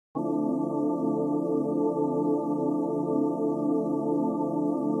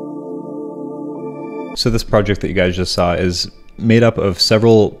So this project that you guys just saw is made up of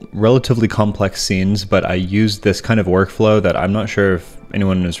several relatively complex scenes, but I used this kind of workflow that I'm not sure if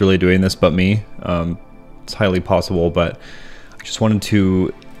anyone is really doing this but me. It's highly possible, but I just wanted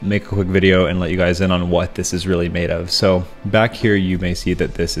to make a quick video and let you guys in on what this is really made of. So back here you may see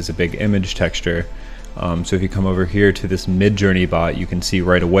that this is a big image texture. So if you come over here to this Midjourney bot, you can see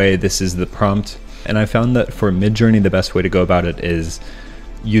right away this is the prompt. And I found that for Midjourney the best way to go about it is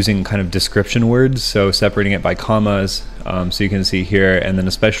using kind of description words, so separating it by commas, so you can see here, and then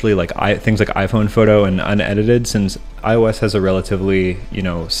especially like things like iPhone photo and unedited, since iOS has a relatively, you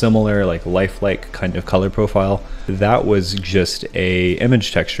know, similar like lifelike kind of color profile. That was just a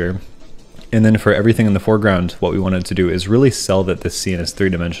image texture. And then for everything in the foreground, what we wanted to do is really sell that this scene is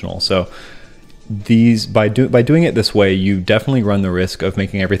three-dimensional. So these, by doing it this way, you definitely run the risk of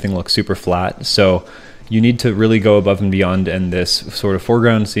making everything look super flat. So you need to really go above and beyond in this sort of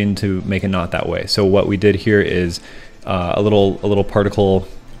foreground scene to make it not that way. So what we did here is a little particle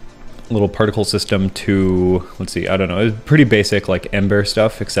system to, let's see, I don't know, it's pretty basic like Ember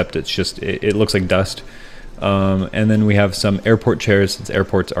stuff, except it's just it looks like dust. And then we have some airport chairs, since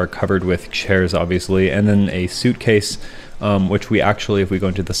airports are covered with chairs obviously, and then a suitcase, which we actually, if we go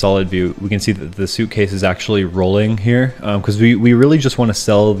into the solid view, we can see that the suitcase is actually rolling here, because we really just want to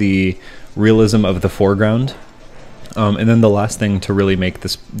sell the realism of the foreground. And then the last thing to really make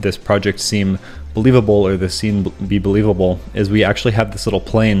this project seem believable, or the scene be believable, is we actually have this little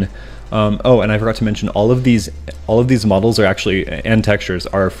plane. Oh, and I forgot to mention, all of these models are actually, and textures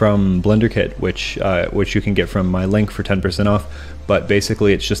are from BlenderKit, which you can get from my link for 10% off. But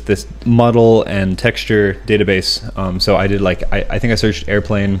basically it's just this model and texture database. So I did like, I think I searched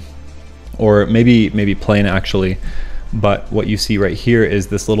airplane, or maybe plane actually. But what you see right here is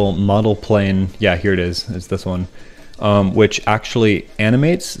this little model plane. Yeah, here it is. It's this one, which actually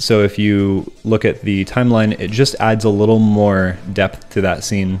animates. So if you look at the timeline, it just adds a little more depth to that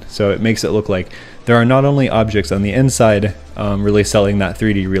scene. So it makes it look like there are not only objects on the inside really selling that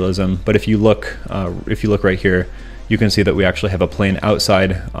 3D realism, but if you look right here, you can see that we actually have a plane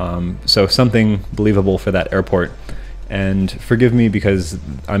outside. So something believable for that airport. And forgive me because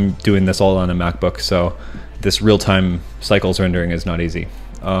I'm doing this all on a MacBook, so this real-time cycles rendering is not easy.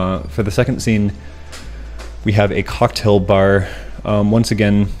 For the second scene, we have a cocktail bar. Once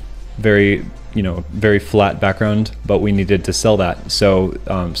again, very flat background, but we needed to sell that. So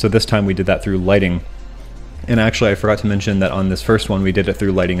so this time we did that through lighting. And actually, I forgot to mention that on this first one we did it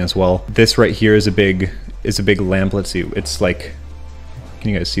through lighting as well. This right here is a big lamp. Let's see, it's like, can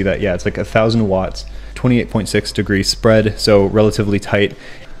you guys see that? Yeah, it's like 1,000 watts, 28.6 degree spread, so relatively tight.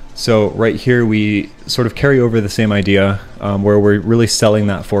 So right here we sort of carry over the same idea, where we're really selling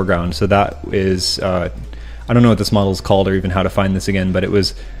that foreground. So that is, I don't know what this model is called or even how to find this again, but it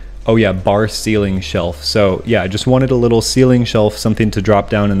was, oh yeah, bar ceiling shelf. So yeah, I just wanted a little ceiling shelf, something to drop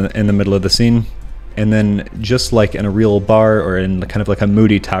down in the middle of the scene. And then just like in a real bar or in kind of like a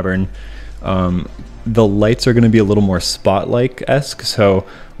moody tavern, the lights are going to be a little more spotlight-esque. So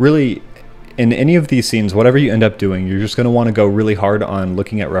really, in any of these scenes, whatever you end up doing, you're just going to want to go really hard on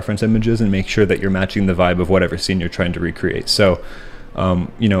looking at reference images and make sure that you're matching the vibe of whatever scene you're trying to recreate. So,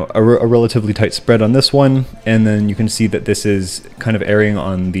 you know, a relatively tight spread on this one, and then you can see that this is kind of erring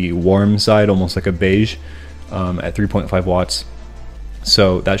on the warm side, almost like a beige, at 3.5 watts.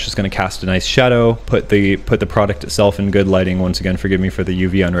 So that's just going to cast a nice shadow, put the product itself in good lighting. Once again, forgive me for the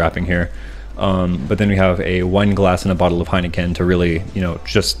UV unwrapping here. But then we have a wine glass and a bottle of Heineken to really, you know,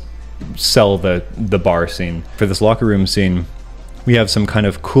 just sell the bar scene. For this locker room scene, we have some kind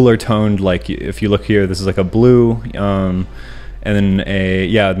of cooler toned, like if you look here, this is like a blue, and then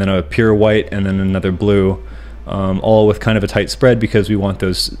a pure white, and then another blue, all with kind of a tight spread because we want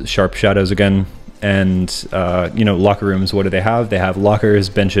those sharp shadows again. And you know, locker rooms, what do they have? They have lockers,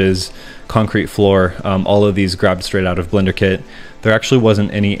 benches, concrete floor, all of these grabbed straight out of BlenderKit. There actually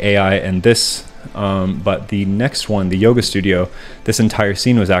wasn't any AI in this, but the next one, the yoga studio, this entire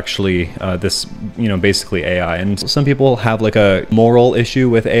scene was actually this, you know, basically AI. And some people have like a moral issue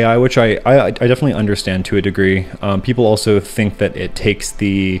with AI, which I definitely understand to a degree. People also think that it takes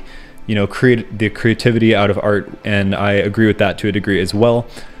the, you know, the creativity out of art, and I agree with that to a degree as well.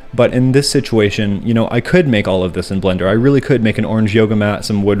 But in this situation, you know, I could make all of this in Blender. I really could make an orange yoga mat,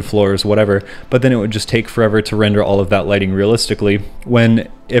 some wood floors, whatever, but then it would just take forever to render all of that lighting realistically.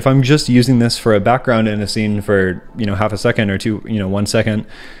 When, if I'm just using this for a background in a scene for, you know, half a second or two, you know, 1 second,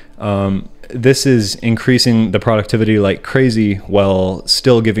 this is increasing the productivity like crazy while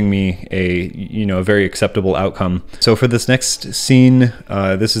still giving me a, you know, a very acceptable outcome. So for this next scene,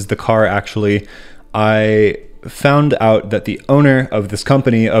 this is the car actually. I found out that the owner of this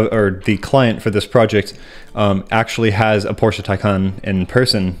company, or the client for this project, actually has a Porsche Taycan in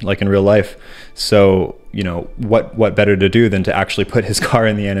person, like in real life. So, you know, what better to do than to actually put his car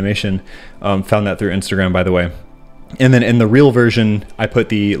in the animation. Found that through Instagram, by the way. And then in the real version, I put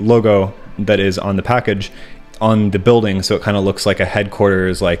the logo that is on the package on the building, so it kind of looks like a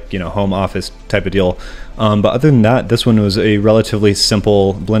headquarters, like, you know, home office type of deal. But other than that, this one was a relatively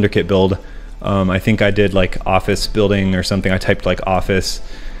simple Blender kit build. I think I did like office building or something. I typed like office.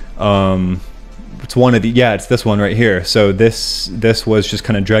 It's one of the, yeah, it's this one right here. So this was just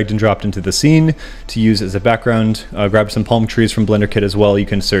kind of dragged and dropped into the scene to use as a background. Grab some palm trees from Blender kit as well. You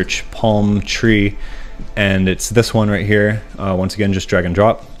can search palm tree, and it's this one right here. Once again, just drag and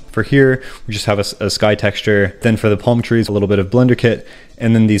drop. For here, we just have a sky texture. Then for the palm trees, a little bit of Blender kit.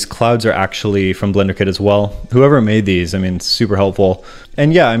 And then these clouds are actually from Blender kit as well. Whoever made these, I mean, it's super helpful.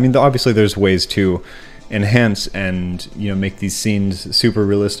 And yeah, I mean, obviously there's ways to enhance and, you know, make these scenes super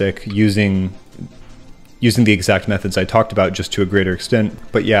realistic using the exact methods I talked about, just to a greater extent.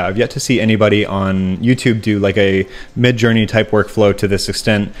 But yeah, I've yet to see anybody on YouTube do like a Midjourney type workflow to this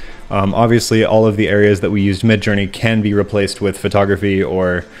extent. Obviously, all of the areas that we used Midjourney can be replaced with photography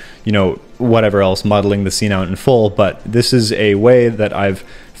or, you know, whatever else, modeling the scene out in full. But this is a way that I've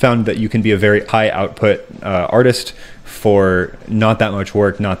found that you can be a very high output artist for not that much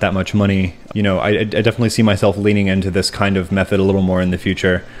work, not that much money. You know, I definitely see myself leaning into this kind of method a little more in the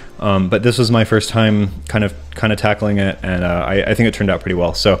future. But this was my first time kind of tackling it, and I think it turned out pretty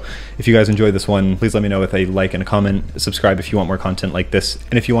well. So if you guys enjoyed this one, please let me know with a like and a comment. Subscribe if you want more content like this.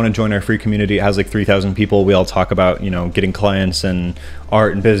 And if you want to join our free community, it has like 3,000 people. We all talk about, you know, getting clients and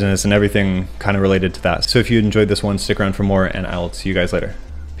art and business and everything kind of related to that. So if you enjoyed this one, stick around for more, and I'll see you guys later.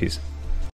 Peace.